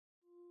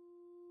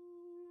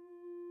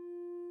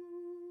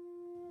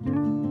I'm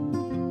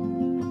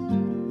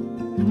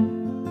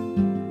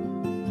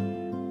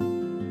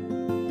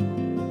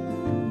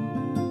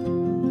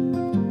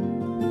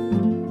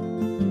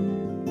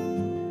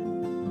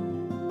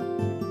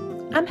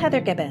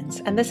Heather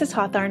Gibbons, and this is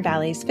Hawthorne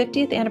Valley's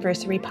 50th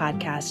anniversary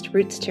podcast,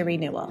 Roots to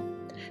Renewal.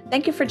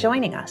 Thank you for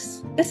joining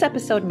us. This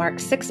episode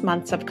marks 6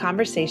 months of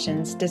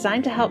conversations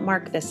designed to help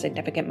mark this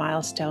significant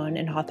milestone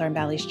in Hawthorne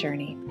Valley's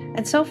journey.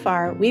 And so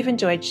far, we've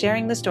enjoyed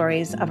sharing the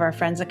stories of our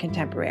friends and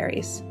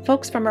contemporaries,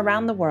 folks from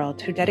around the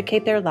world who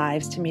dedicate their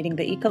lives to meeting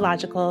the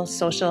ecological,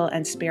 social,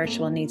 and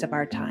spiritual needs of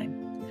our time.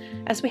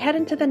 As we head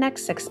into the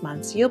next 6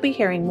 months, you'll be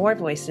hearing more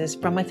voices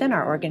from within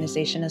our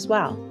organization as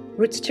well.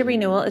 Roots to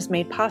Renewal is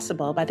made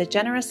possible by the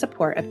generous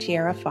support of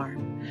Tierra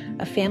Farm,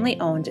 a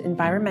family-owned,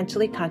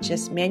 environmentally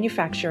conscious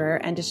manufacturer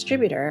and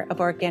distributor of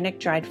organic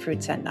dried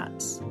fruits and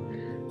nuts.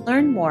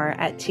 Learn more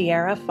at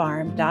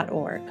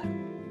tierrafarm.org.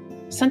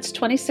 Since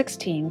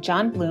 2016,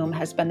 John Bloom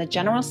has been the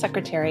General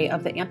Secretary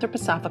of the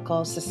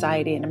Anthroposophical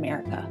Society in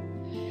America.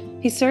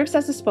 He serves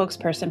as a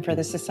spokesperson for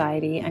the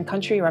society and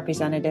country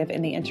representative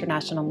in the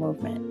international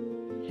movement.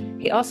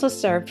 He also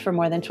served for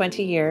more than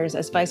 20 years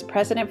as Vice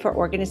President for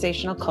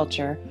Organizational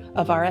Culture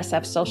of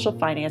RSF Social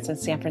Finance in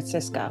San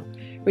Francisco,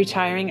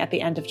 retiring at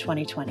the end of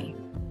 2020.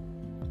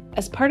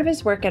 As part of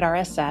his work at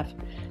RSF,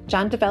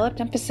 John developed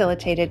and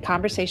facilitated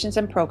conversations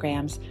and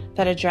programs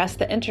that address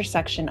the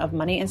intersection of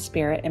money and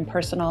spirit in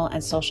personal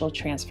and social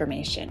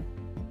transformation.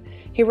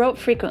 He wrote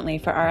frequently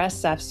for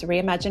RSF's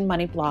Reimagine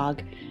Money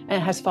blog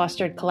and has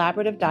fostered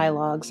collaborative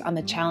dialogues on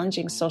the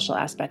challenging social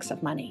aspects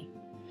of money.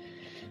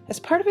 As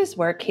part of his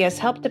work, he has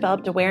helped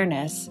develop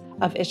awareness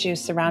of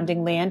issues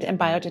surrounding land and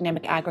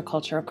biodynamic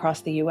agriculture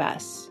across the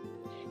U.S.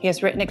 He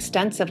has written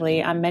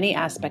extensively on many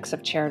aspects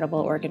of charitable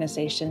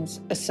organizations,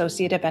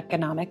 associative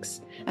economics,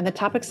 and the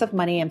topics of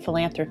money and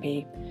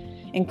philanthropy,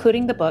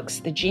 including the books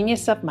The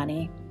Genius of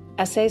Money,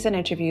 Essays and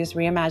Interviews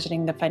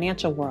Reimagining the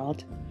Financial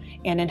World,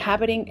 and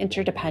Inhabiting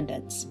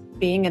Interdependence,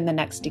 Being in the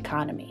Next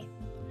Economy.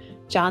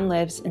 John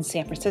lives in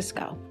San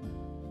Francisco.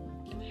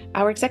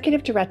 Our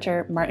executive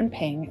director, Martin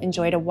Ping,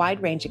 enjoyed a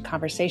wide-ranging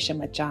conversation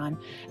with John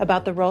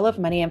about the role of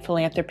money and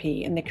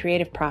philanthropy in the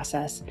creative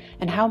process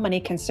and how money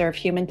can serve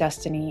human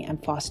destiny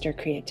and foster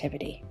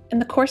creativity. In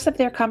the course of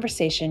their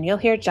conversation, you'll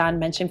hear John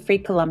mention Free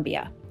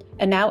Columbia,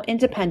 a now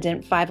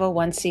independent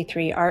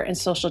 501c3 art and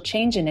social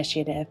change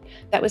initiative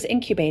that was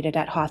incubated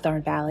at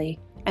Hawthorne Valley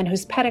and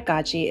whose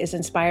pedagogy is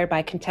inspired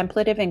by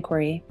contemplative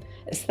inquiry,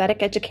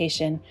 aesthetic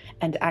education,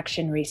 and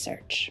action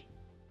research.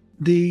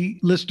 The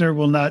listener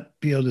will not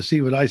be able to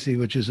see what I see,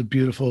 which is a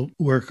beautiful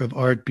work of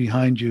art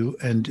behind you.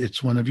 And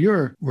it's one of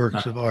your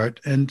works of art.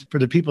 And for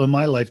the people in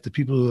my life, the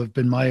people who have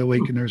been my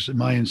awakeners and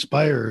my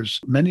inspirers,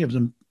 many of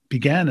them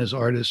began as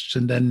artists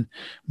and then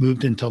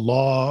moved into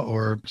law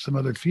or some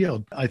other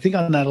field. I think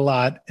on that a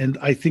lot. And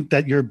I think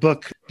that your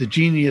book, The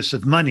Genius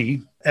of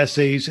Money,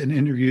 Essays and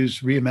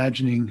Interviews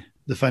Reimagining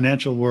the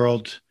Financial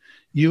World,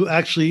 you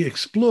actually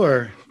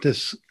explore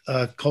this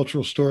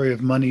cultural story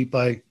of money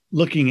by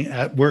looking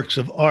at works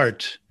of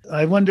art.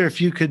 I wonder if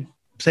you could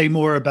say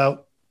more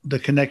about the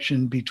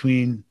connection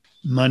between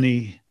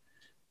money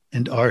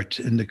and art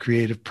in the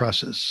creative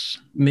process.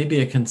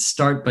 Maybe I can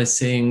start by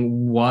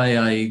saying why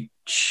I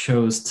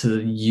chose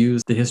to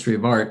use the history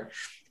of art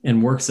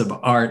and works of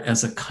art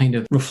as a kind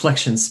of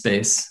reflection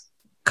space,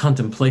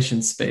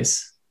 contemplation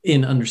space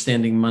in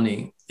understanding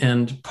money.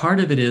 And part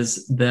of it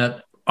is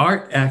that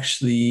art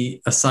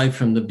actually, aside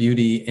from the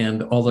beauty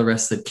and all the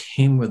rest that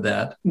came with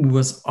that,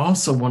 was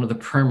also one of the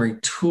primary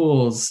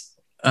tools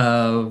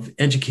of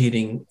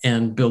educating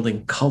and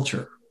building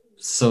culture.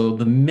 So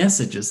the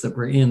messages that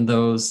were in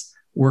those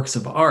works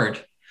of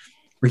art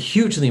were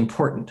hugely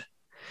important.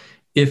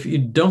 If you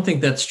don't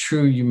think that's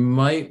true, you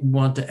might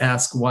want to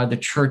ask why the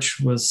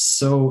church was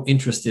so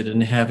interested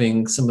in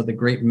having some of the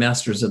great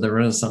masters of the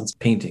Renaissance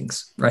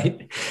paintings,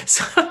 right?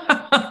 So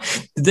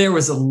there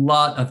was a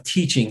lot of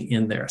teaching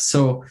in there.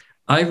 So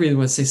I really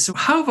want to say, so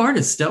how have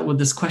artists dealt with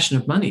this question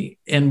of money?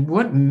 And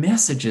what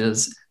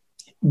messages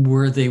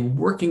were they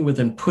working with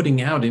and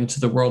putting out into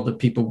the world that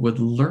people would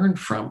learn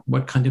from?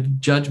 What kind of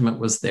judgment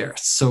was there?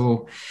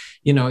 So,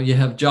 you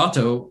have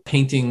Giotto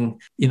painting,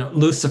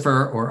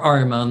 Lucifer or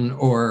Ahriman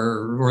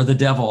or the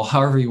devil,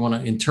 however you want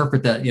to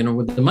interpret that,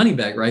 with the money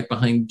bag right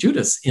behind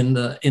Judas in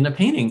a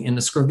painting in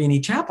the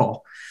Scrovini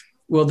Chapel.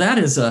 Well, that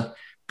is a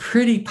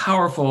pretty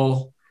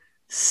powerful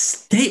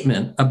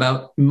statement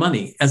about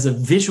money as a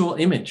visual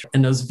image.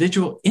 And those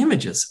visual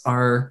images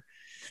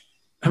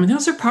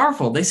those are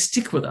powerful. They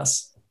stick with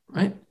us,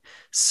 right?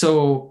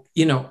 So,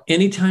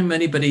 anytime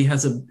anybody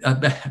has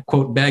a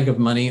quote bag of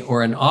money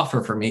or an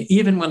offer for me,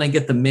 even when I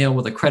get the mail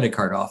with a credit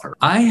card offer,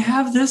 I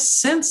have this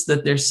sense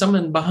that there's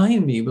someone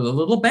behind me with a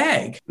little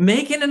bag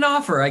making an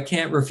offer I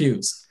can't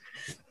refuse.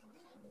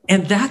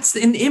 And that's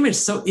an image.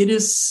 So it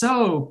is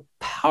so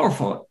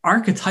powerful,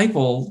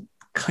 archetypal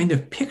kind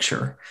of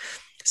picture.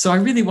 So I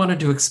really wanted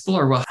to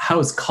explore, well, how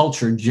is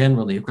culture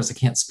generally, of course, I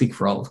can't speak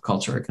for all of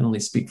culture. I can only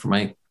speak for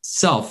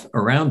myself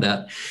around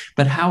that.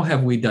 But how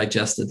have we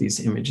digested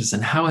these images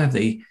and how have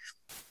they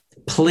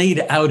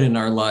played out in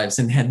our lives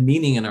and had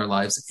meaning in our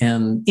lives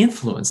and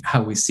influenced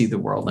how we see the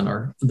world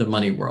and the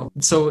money world.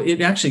 So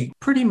it actually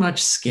pretty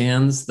much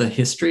scans the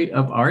history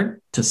of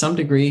art to some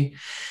degree.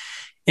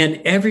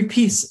 And every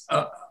piece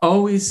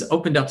always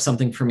opened up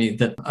something for me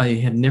that I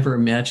had never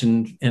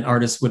imagined an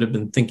artist would have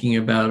been thinking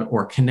about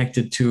or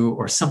connected to,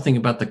 or something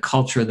about the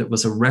culture that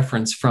was a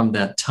reference from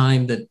that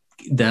time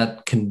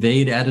that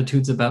conveyed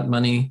attitudes about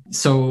money.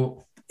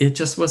 So it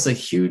just was a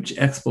huge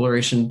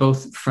exploration,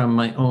 both from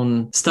my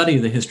own study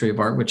of the history of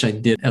art, which I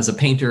did as a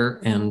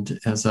painter and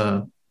as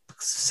a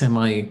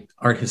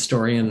semi-art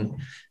historian,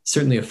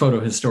 certainly a photo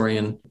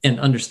historian, and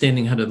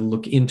understanding how to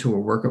look into a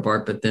work of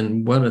art, but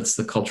then what is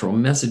the cultural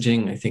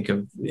messaging? I think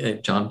of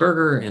John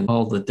Berger and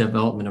all the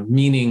development of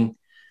meaning.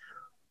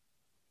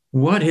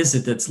 What is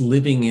it that's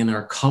living in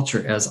our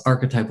culture as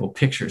archetypal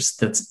pictures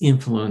that's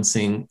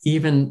influencing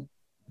even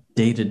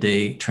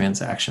day-to-day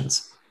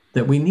transactions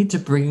that we need to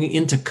bring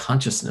into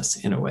consciousness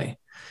in a way,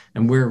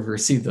 and where we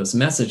receive those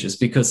messages?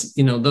 Because,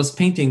 those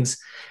paintings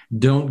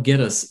don't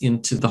get us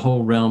into the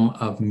whole realm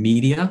of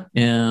media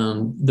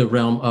and the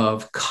realm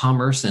of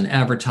commerce and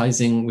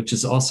advertising, which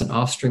is also an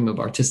offstream of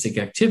artistic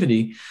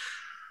activity,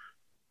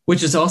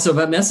 which is also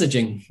about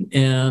messaging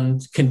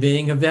and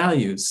conveying of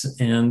values,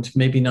 and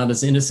maybe not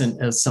as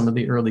innocent as some of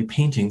the early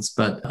paintings.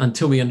 But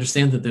until we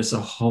understand that there's a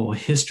whole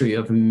history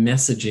of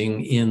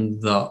messaging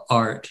in the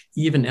art,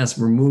 even as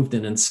we're moved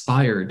and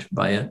inspired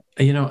by it,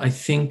 I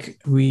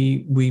think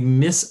we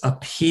miss a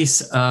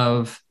piece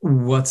of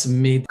what's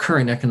made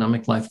current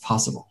economic life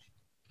possible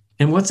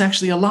and what's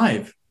actually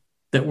alive,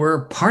 that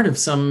we're part of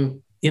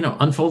some,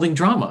 unfolding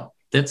drama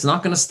that's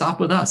not going to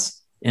stop with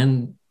us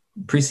and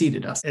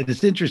preceded us. And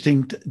it's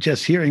interesting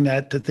just hearing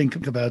that, to think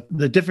about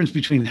the difference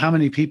between how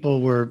many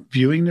people were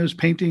viewing those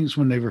paintings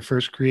when they were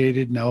first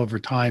created. Now, over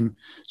time,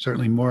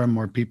 certainly more and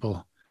more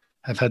people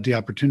have had the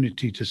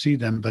opportunity to see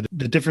them. But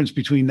the difference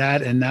between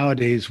that and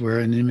nowadays, where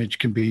an image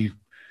can be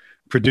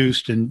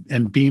produced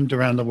and beamed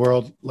around the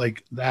world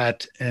like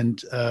that,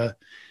 and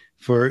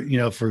for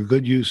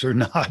good use or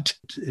not,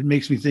 it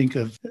makes me think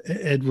of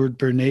Edward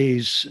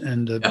Bernays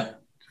and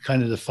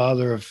kind of the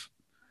father of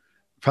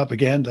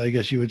propaganda, I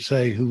guess you would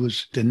say, who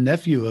was the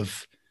nephew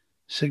of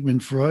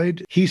Sigmund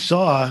Freud. He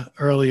saw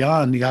early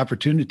on the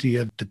opportunity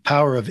of the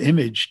power of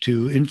image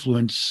to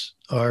influence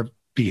our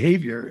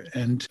behavior.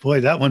 And boy,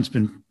 that one's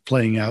been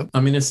playing out. I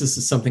mean, this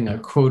is something I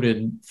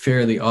quoted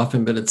fairly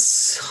often, but it's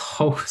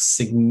so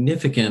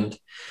significant.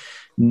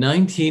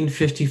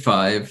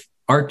 1955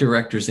 Art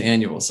Directors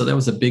Annual. So that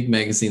was a big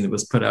magazine that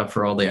was put out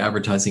for all the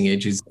advertising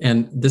agencies.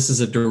 And this is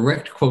a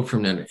direct quote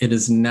from them. "It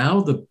is now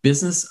the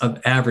business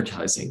of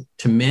advertising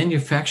to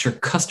manufacture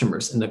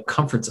customers in the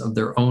comforts of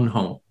their own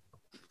home."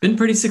 Been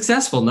pretty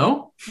successful,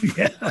 no?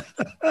 Yeah.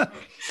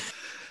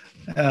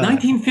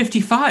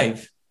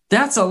 1955.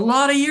 That's a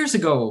lot of years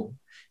ago.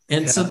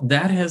 And so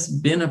that has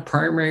been a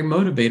primary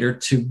motivator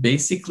to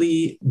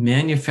basically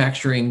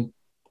manufacturing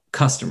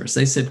customers.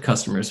 They said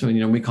customers,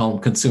 we call them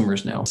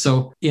consumers now.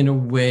 So in a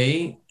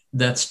way,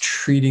 that's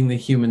treating the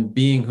human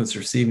being who's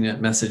receiving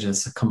that message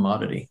as a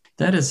commodity.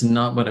 That is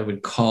not what I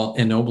would call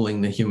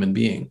ennobling the human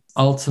being.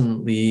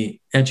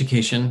 Ultimately,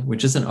 education,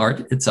 which is an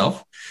art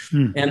itself,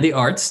 and the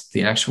arts,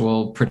 the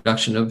actual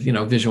production of,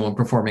 visual and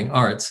performing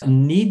arts,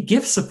 need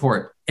gift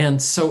support. And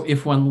so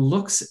if one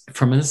looks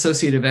from an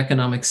associative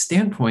economic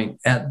standpoint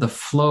at the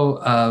flow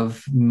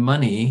of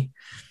money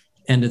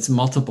and its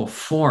multiple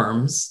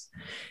forms,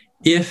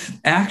 if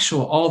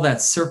all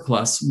that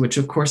surplus, which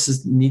of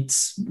course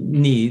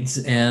needs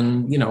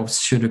and,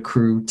 should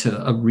accrue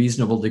to a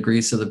reasonable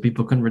degree so that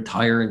people can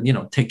retire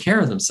and, take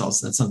care of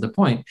themselves, that's not the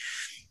point.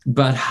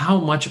 But how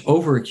much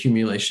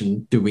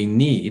overaccumulation do we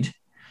need?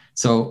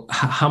 So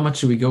how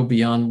much do we go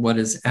beyond what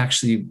is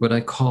actually what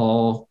I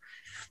call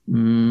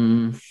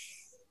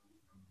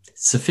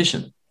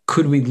sufficient?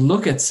 Could we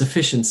look at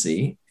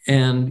sufficiency?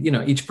 And,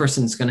 each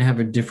person is going to have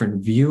a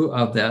different view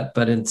of that.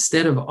 But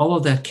instead of all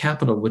of that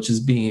capital, which is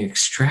being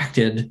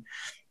extracted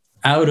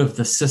out of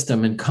the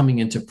system and coming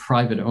into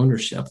private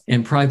ownership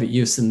and private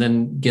use, and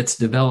then gets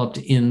developed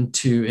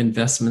into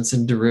investments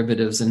and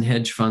derivatives and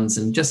hedge funds,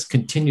 and just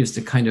continues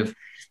to kind of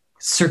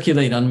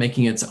circulate on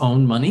making its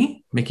own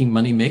money, making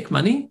money make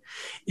money.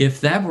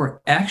 If that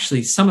were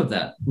actually, some of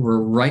that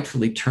were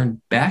rightfully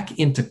turned back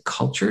into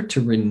culture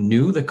to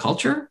renew the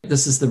culture,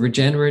 this is the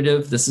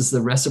regenerative, this is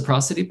the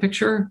reciprocity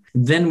picture,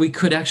 then we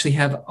could actually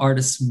have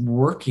artists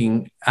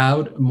working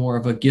out more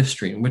of a gift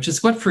stream, which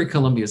is what Free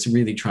Columbia is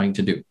really trying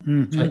to do.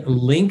 Like,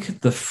 link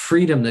the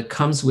freedom that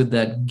comes with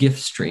that gift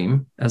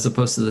stream, as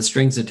opposed to the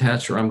strings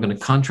attached, or I'm going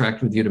to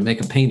contract with you to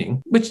make a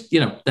painting, which,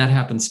 that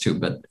happens too.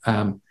 But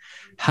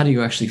how do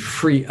you actually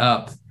free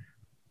up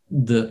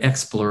the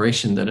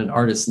exploration that an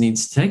artist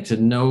needs to take to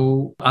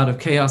know out of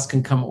chaos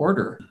can come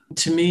order?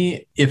 To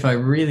me, if I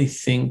really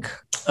think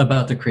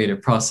about the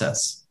creative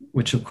process,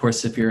 which of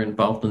course, if you're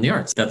involved in the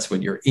arts, that's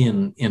what you're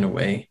in a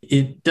way,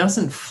 it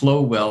doesn't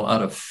flow well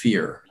out of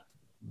fear,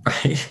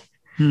 right?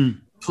 It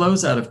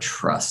flows out of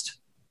trust.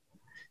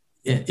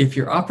 If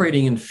you're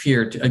operating in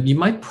fear, you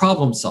might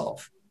problem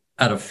solve.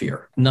 out of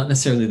fear, not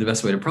necessarily the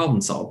best way to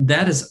problem solve.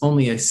 That is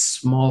only a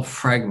small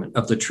fragment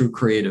of the true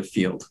creative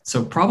field.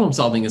 So problem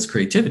solving is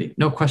creativity,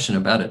 no question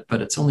about it,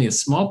 but it's only a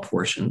small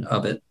portion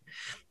of it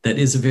that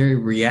is a very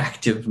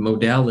reactive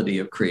modality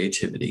of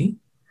creativity.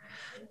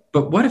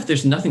 But what if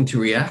there's nothing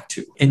to react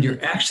to and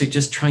you're actually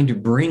just trying to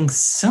bring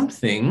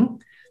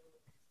something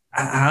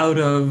out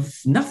of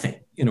nothing?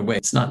 In a way,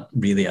 it's not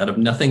really out of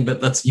nothing,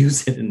 but let's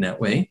use it in that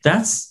way.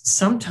 That's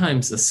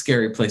sometimes a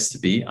scary place to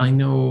be. I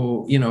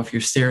know, if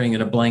you're staring at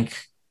a blank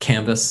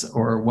canvas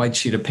or a white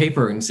sheet of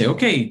paper and say,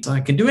 okay, so I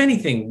can do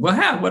anything.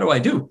 Well, what do I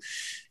do?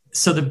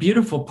 So the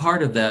beautiful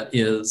part of that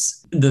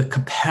is the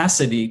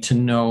capacity to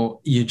know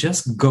you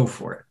just go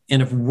for it.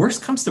 And if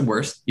worst comes to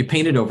worst, you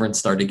paint it over and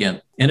start again.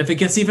 And if it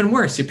gets even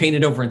worse, you paint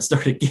it over and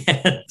start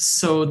again.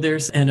 So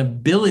there's an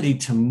ability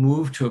to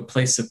move to a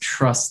place of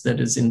trust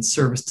that is in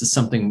service to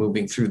something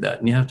moving through that.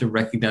 And you have to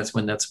recognize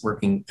when that's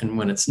working and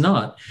when it's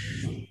not.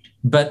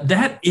 But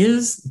that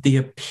is the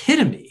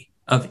epitome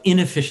of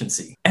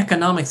inefficiency.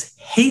 Economics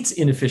hates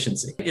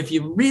inefficiency. If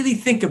you really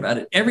think about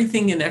it,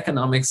 everything in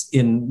economics,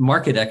 in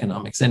market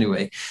economics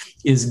anyway,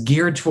 is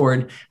geared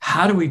toward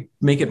how do we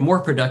make it more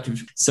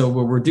productive? So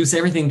we'll reduce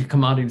everything to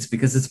commodities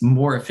because it's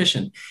more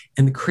efficient.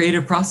 And the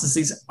creative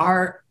processes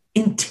are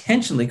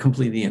intentionally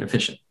completely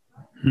inefficient.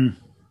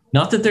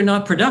 Not that they're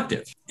not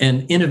productive.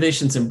 And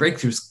innovations and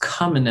breakthroughs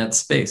come in that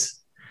space.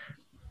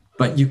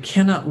 But you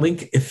cannot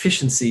link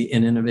efficiency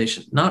and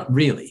innovation, not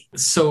really.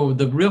 So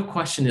the real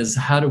question is,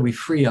 how do we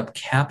free up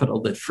capital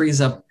that frees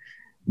up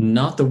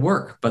not the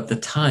work, but the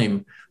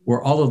time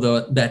where all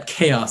of that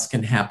chaos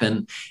can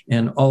happen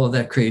and all of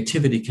that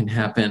creativity can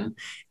happen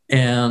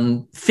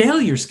and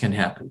failures can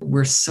happen.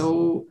 We're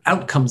so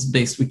outcomes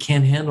based, we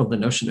can't handle the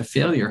notion of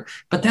failure,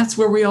 but that's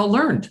where we all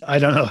learned. I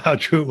don't know how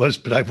true it was,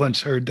 but I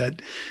once heard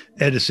that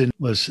Edison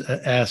was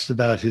asked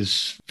about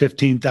his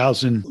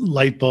 15,000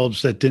 light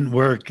bulbs that didn't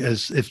work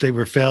as if they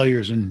were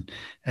failures. And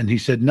he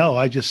said, no,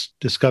 I just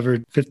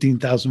discovered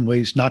 15,000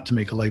 ways not to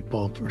make a light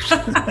bulb.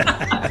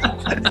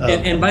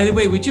 And by the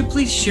way, would you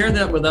please share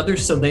that with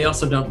others so they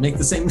also don't make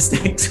the same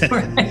mistakes?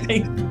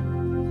 Right?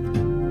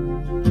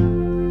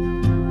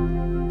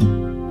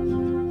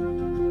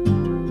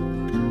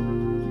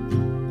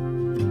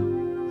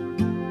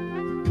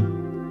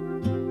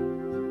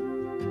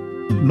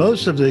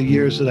 Most of the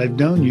years that I've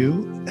known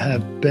you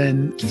have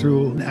been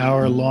through an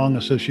hour-long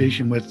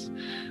association with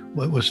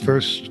what was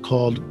first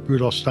called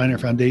Rudolf Steiner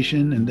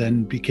Foundation and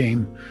then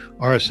became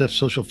RSF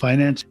Social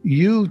Finance.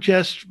 You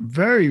just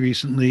very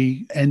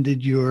recently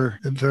ended your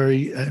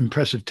very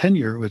impressive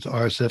tenure with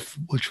RSF,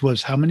 which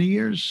was how many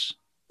years?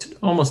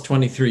 Almost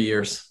 23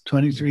 years.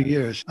 23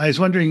 years. I was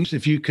wondering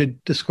if you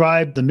could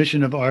describe the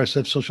mission of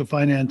RSF Social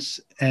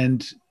Finance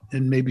and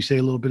maybe say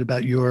a little bit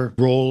about your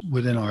role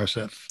within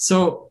RSF.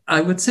 So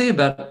I would say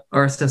about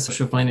RSF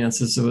Social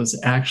Finances, it was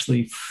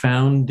actually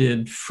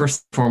founded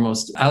first and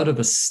foremost out of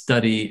a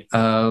study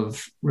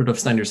of Rudolf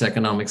Steiner's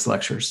economics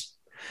lectures.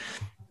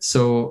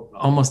 So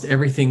almost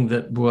everything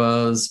that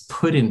was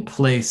put in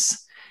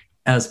place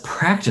as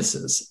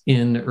practices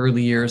in the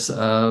early years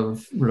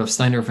of Rudolf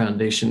Steiner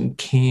Foundation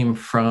came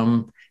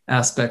from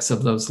aspects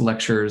of those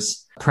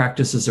lectures,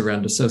 practices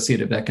around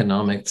associative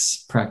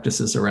economics,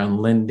 practices around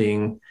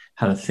lending,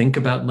 how to think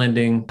about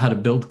lending, how to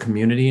build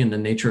community and the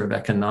nature of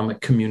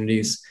economic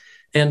communities.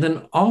 And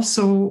then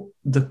also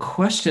the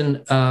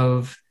question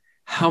of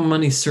how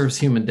money serves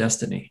human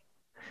destiny.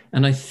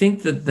 And I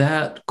think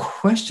that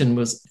question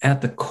was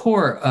at the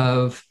core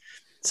of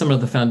some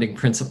of the founding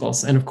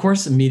principles. And of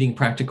course, meeting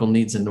practical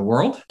needs in the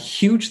world,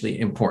 hugely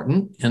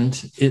important.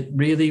 And it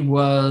really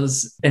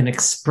was an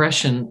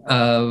expression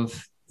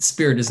of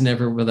spirit is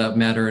never without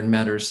matter and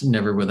matter's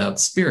never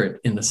without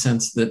spirit, in the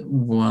sense that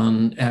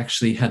one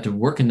actually had to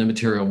work in the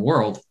material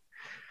world,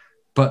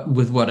 but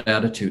with what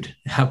attitude?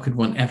 How could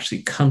one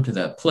actually come to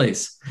that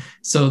place?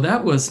 So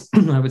that was,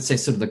 I would say,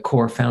 sort of the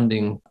core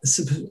founding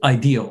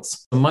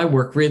ideals. My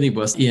work really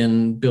was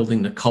in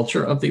building the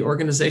culture of the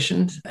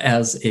organization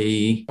as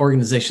an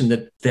organization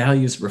that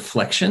values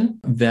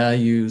reflection,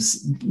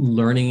 values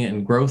learning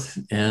and growth,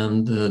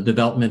 and the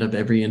development of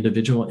every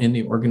individual in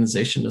the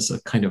organization as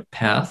a kind of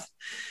path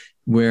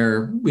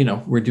where,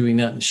 we're doing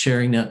that and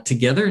sharing that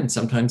together. And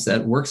sometimes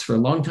that works for a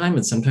long time,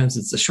 and sometimes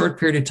it's a short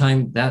period of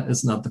time. That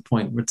is not the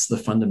point. It's the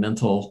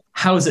fundamental,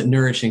 how is it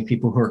nourishing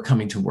people who are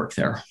coming to work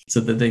there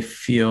so that they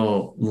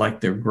feel like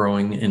they're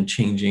growing and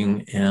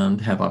changing and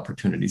have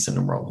opportunities in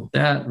the world?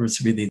 That was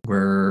really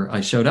where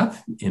I showed up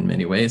in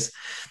many ways,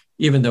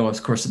 even though,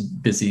 of course,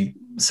 busy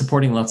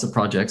supporting lots of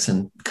projects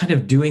and kind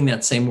of doing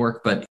that same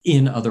work, but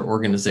in other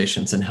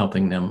organizations and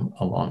helping them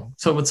along.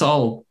 So it's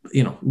all,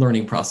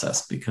 learning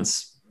process,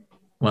 because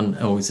one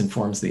always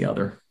informs the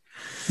other.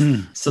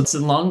 So it's a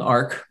long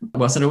arc. It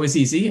wasn't always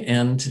easy.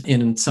 And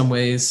in some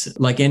ways,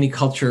 like any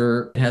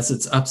culture, it has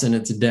its ups and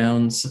its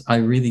downs. I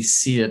really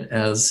see it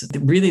as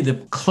really the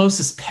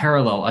closest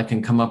parallel I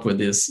can come up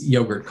with is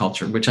yogurt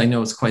culture, which I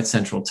know is quite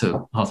central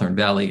to Hawthorne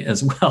Valley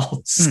as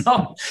well.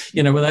 So,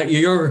 without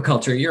your yogurt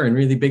culture, you're in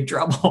really big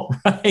trouble,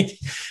 right?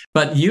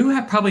 But you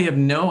probably have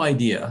no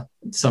idea.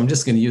 So I'm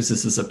just going to use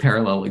this as a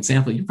parallel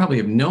example. You probably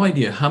have no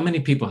idea how many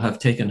people have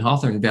taken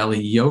Hawthorne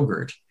Valley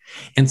yogurt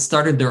and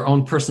started their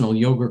own personal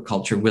yogurt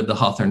culture with the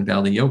Hawthorne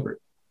Valley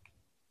yogurt.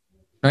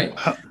 Right?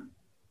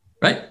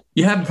 Right?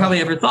 You haven't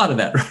probably ever thought of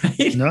that,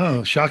 right?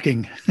 No,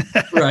 shocking.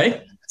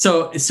 Right?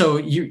 So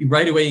you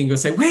right away you can go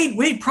say,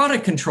 wait,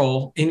 product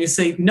control. And you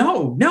say,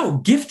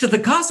 no, gift to the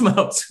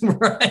cosmos,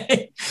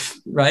 right?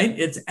 Right?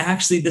 It's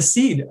actually the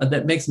seed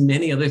that makes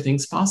many other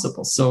things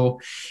possible. So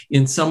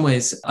in some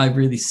ways, I've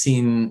really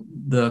seen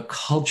the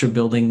culture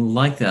building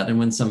like that. And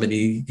when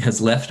somebody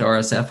has left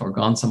RSF or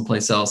gone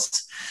someplace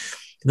else,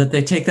 that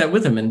they take that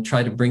with them and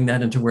try to bring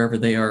that into wherever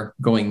they are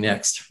going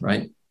next,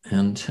 right?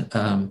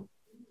 And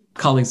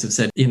colleagues have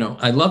said,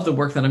 I love the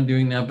work that I'm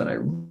doing now, but I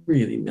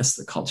really miss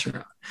the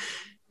culture.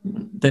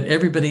 That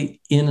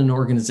everybody in an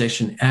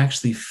organization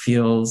actually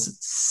feels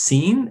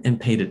seen and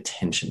paid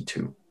attention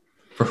to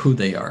for who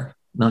they are,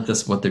 not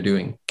just what they're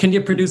doing. Can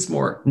you produce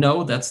more?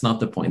 No, that's not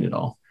the point at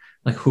all.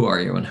 Like, who are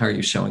you and how are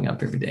you showing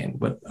up every day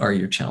and what are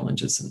your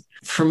challenges? And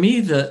for me,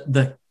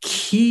 the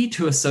key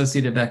to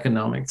associative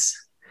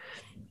economics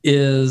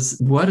is,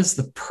 what is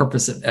the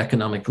purpose of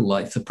economic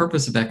life? The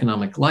purpose of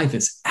economic life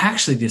is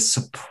actually to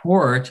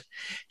support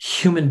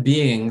human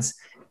beings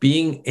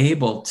being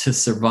able to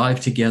survive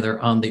together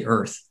on the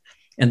earth,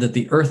 and that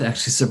the earth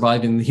actually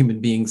surviving the human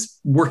beings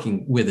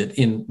working with it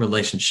in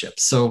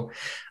relationships. So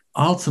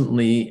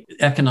ultimately,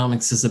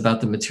 economics is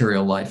about the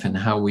material life and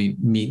how we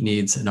meet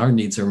needs and our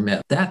needs are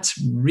met. That's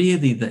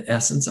really the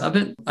essence of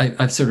it.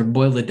 I've sort of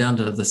boiled it down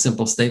to the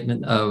simple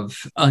statement of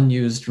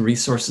unused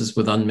resources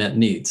with unmet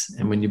needs.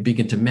 And when you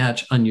begin to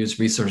match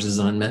unused resources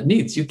and unmet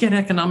needs, you get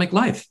economic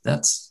life.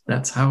 That's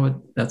how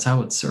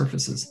it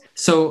surfaces.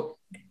 So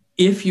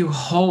if you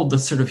hold the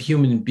sort of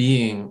human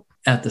being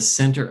at the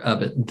center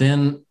of it,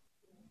 then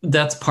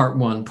that's part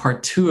one.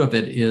 Part two of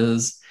it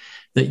is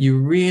that you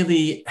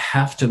really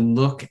have to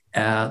look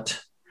at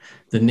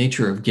the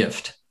nature of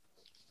gift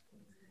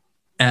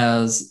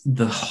as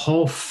the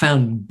whole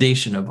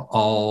foundation of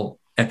all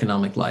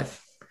economic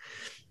life.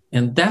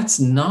 And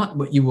that's not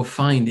what you will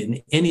find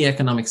in any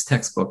economics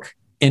textbook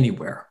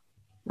anywhere,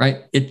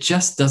 right? It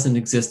just doesn't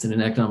exist in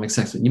an economics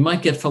textbook. You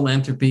might get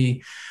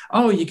philanthropy.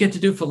 Oh, you get to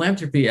do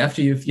philanthropy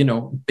after you've,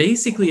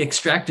 basically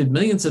extracted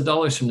millions of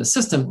dollars from the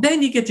system.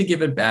 Then you get to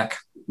give it back,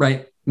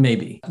 right?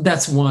 Maybe.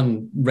 That's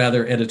one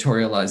rather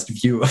editorialized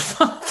view of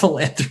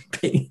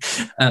philanthropy.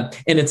 And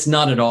it's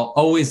not at all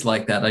always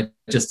like that. I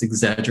just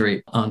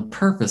exaggerate on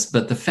purpose.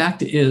 But the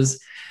fact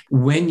is,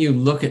 when you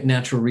look at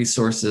natural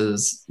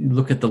resources, you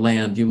look at the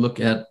land, you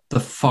look at the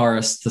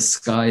forest, the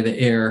sky, the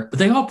air, but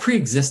they all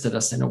pre-existed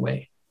us in a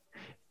way.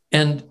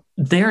 And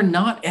they're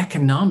not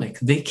economic.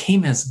 They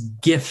came as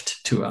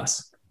gift to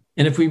us.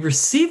 And if we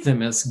receive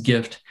them as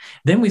gift,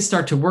 then we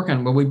start to work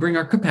on, we bring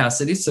our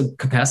capacities. So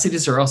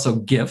capacities are also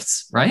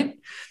gifts, right?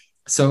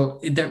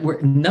 So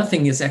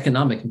nothing is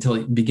economic until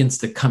it begins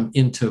to come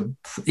into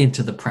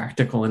the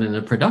practical and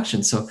into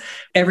production. So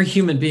every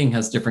human being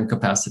has different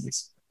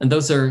capacities. And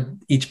those are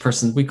each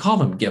person, we call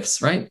them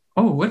gifts, right?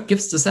 Oh, what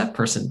gifts does that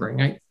person bring,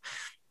 right?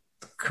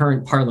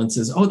 Current parlance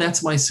is,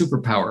 that's my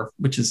superpower,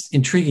 which is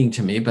intriguing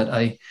to me,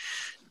 but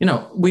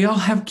we all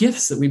have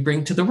gifts that we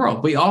bring to the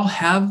world. We all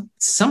have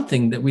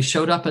something that we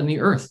showed up on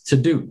the earth to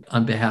do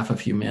on behalf of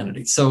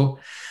humanity. So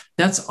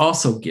that's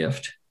also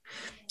gift.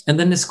 And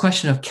then this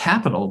question of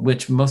capital,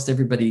 which most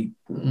everybody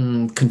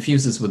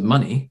confuses with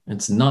money.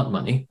 It's not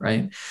money,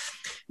 right?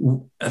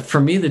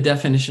 For me, the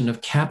definition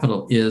of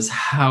capital is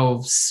how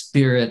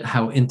spirit,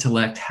 how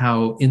intellect,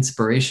 how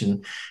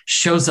inspiration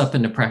shows up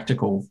in the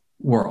practical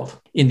world,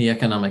 in the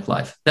economic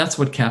life. That's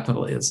what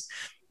capital is.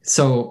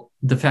 So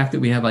the fact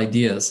that we have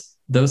ideas,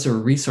 those are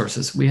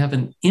resources. We have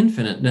an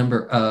infinite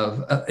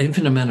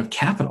amount of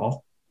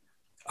capital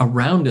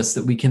around us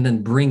that we can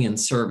then bring in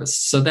service.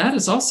 So that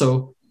is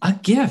also a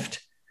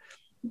gift.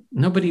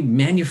 Nobody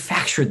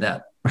manufactured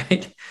that,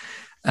 right?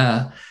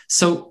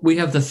 So we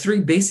have the three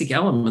basic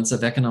elements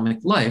of economic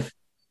life,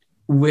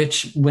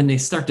 which when they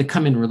start to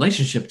come in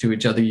relationship to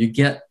each other, you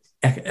get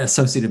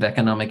associative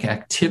economic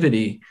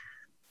activity.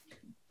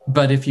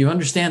 But if you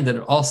understand that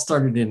it all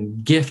started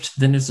in gift,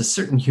 then there's a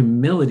certain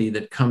humility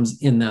that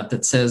comes in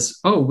that says,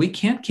 we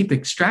can't keep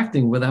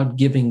extracting without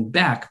giving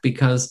back,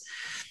 because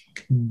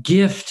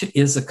gift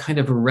is a kind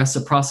of a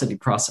reciprocity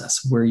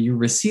process where you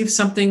receive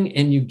something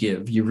and you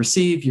give, you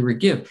receive, you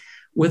give.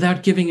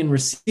 Without giving and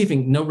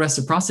receiving, no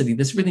reciprocity,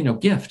 there's really no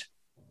gift.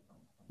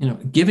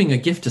 Giving a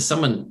gift to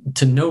someone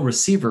to no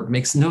receiver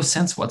makes no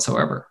sense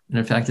whatsoever. And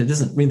in fact, it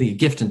isn't really a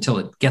gift until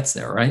it gets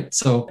there, right?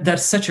 So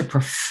that's such a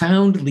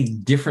profoundly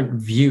different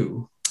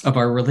view of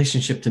our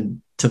relationship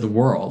to the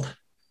world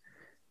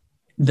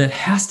that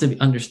has to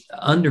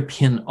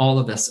underpin all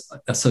of this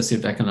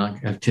associative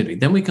economic activity.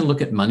 Then we can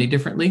look at money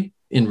differently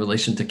in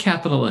relation to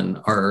capital and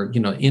our,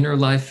 inner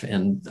life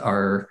and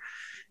our,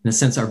 in a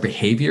sense, our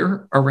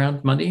behavior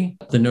around money,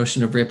 the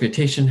notion of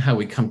reputation, how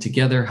we come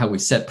together, how we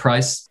set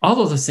price. All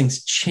of those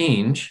things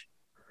change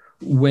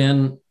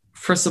when,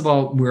 first of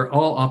all, we're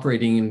all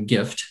operating in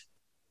gift.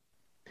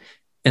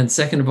 And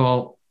second of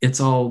all, it's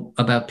all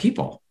about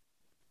people,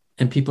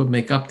 and people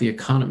make up the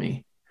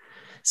economy.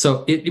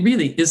 So it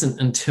really isn't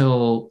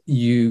until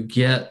you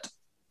get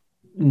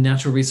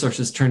natural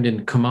resources turned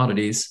into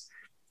commodities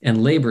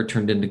and labor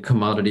turned into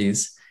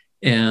commodities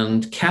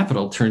and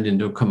capital turned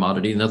into a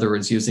commodity, in other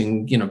words,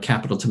 using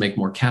capital to make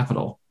more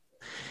capital,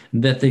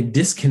 that they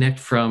disconnect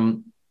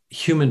from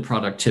human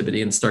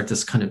productivity and start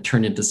to kind of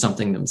turn into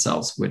something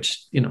themselves,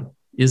 which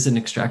is an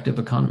extractive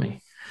economy.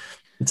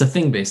 It's a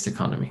thing-based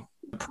economy,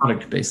 a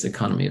product-based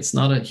economy. It's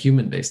not a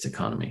human-based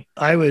economy.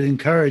 I would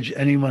encourage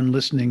anyone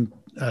listening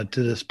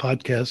to this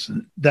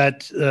podcast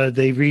that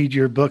they read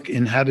your book,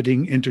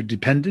 Inhabiting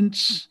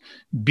Interdependence,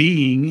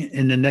 Being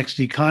in the Next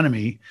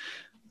Economy.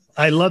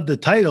 I love the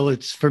title.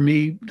 It's, for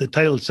me, the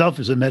title itself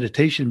is a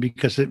meditation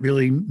because it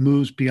really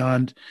moves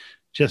beyond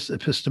just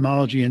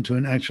epistemology into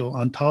an actual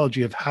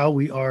ontology of how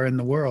we are in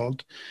the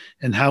world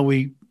and how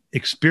we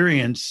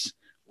experience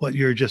what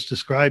you're just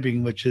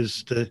describing, which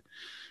is that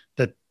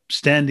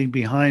standing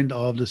behind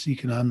all of this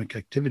economic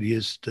activity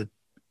is the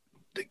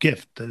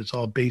gift, that it's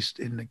all based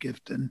in the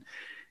gift. And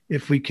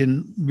if we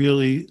can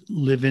really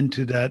live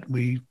into that,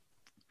 we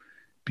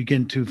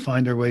begin to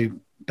find our way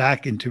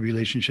back into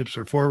relationships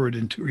or forward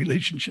into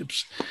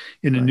relationships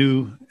in a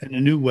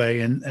new way,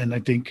 and I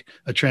think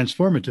a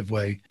transformative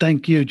way.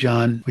 Thank you,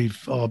 John.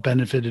 We've all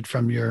benefited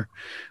from your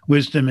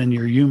wisdom and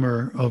your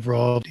humor over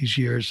all these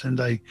years, and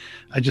I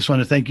just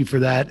want to thank you for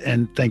that,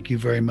 and thank you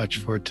very much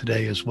for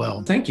today as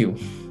well. Thank you.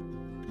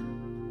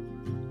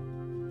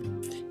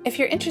 If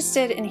you're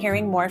interested in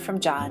hearing more from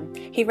John,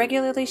 he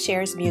regularly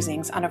shares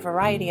musings on a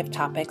variety of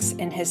topics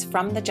in his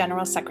From the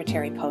General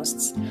Secretary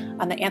posts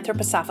on the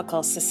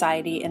Anthroposophical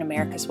Society in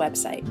America's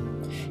website.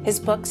 His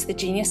books, The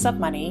Genius of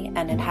Money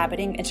and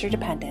Inhabiting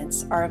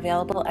Interdependence, are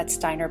available at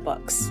Steiner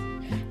Books.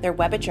 Their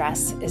web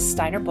address is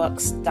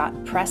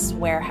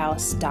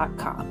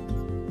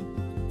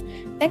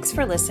steinerbooks.presswarehouse.com. Thanks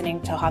for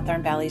listening to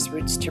Hawthorne Valley's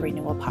Roots to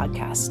Renewal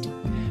podcast.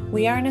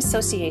 We are an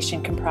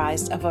association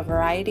comprised of a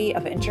variety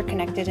of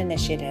interconnected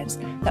initiatives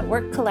that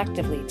work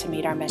collectively to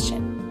meet our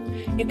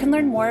mission. You can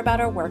learn more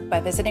about our work by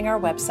visiting our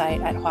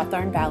website at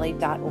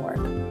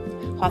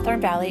hawthornevalley.org.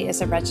 Hawthorne Valley is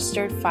a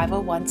registered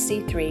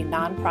 501c3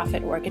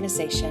 nonprofit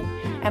organization,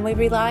 and we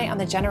rely on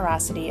the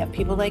generosity of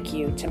people like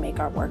you to make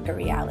our work a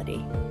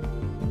reality.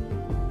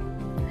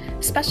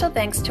 Special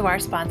thanks to our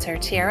sponsor,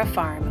 Tierra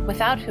Farm,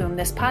 without whom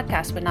this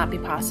podcast would not be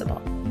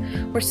possible.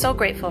 We're so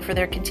grateful for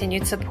their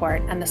continued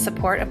support and the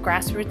support of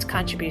grassroots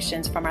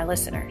contributions from our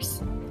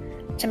listeners.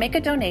 To make a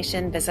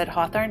donation, visit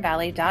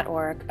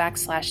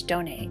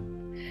hawthornevalley.org/donate.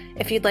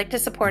 If you'd like to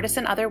support us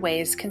in other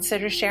ways,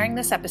 consider sharing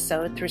this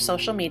episode through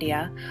social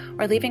media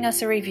or leaving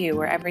us a review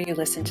wherever you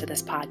listen to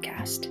this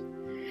podcast.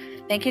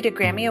 Thank you to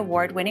Grammy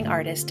Award-winning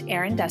artist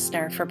Aaron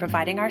Dessner for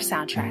providing our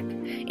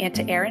soundtrack, and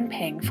to Aaron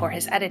Ping for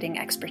his editing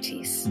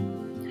expertise.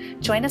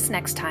 Join us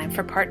next time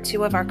for part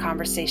 2 of our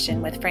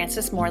conversation with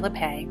Frances Moore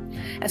Lappé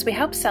as we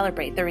help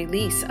celebrate the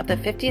release of the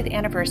 50th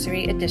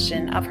anniversary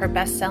edition of her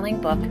best-selling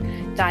book,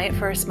 Diet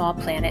for a Small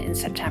Planet, in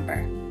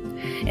September.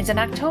 And in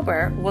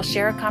October, we'll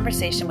share a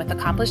conversation with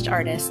accomplished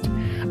artist,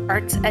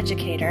 arts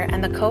educator,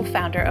 and the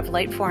co-founder of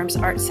Light Forms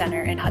Art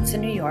Center in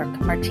Hudson, New York,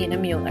 Martina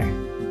Mueller.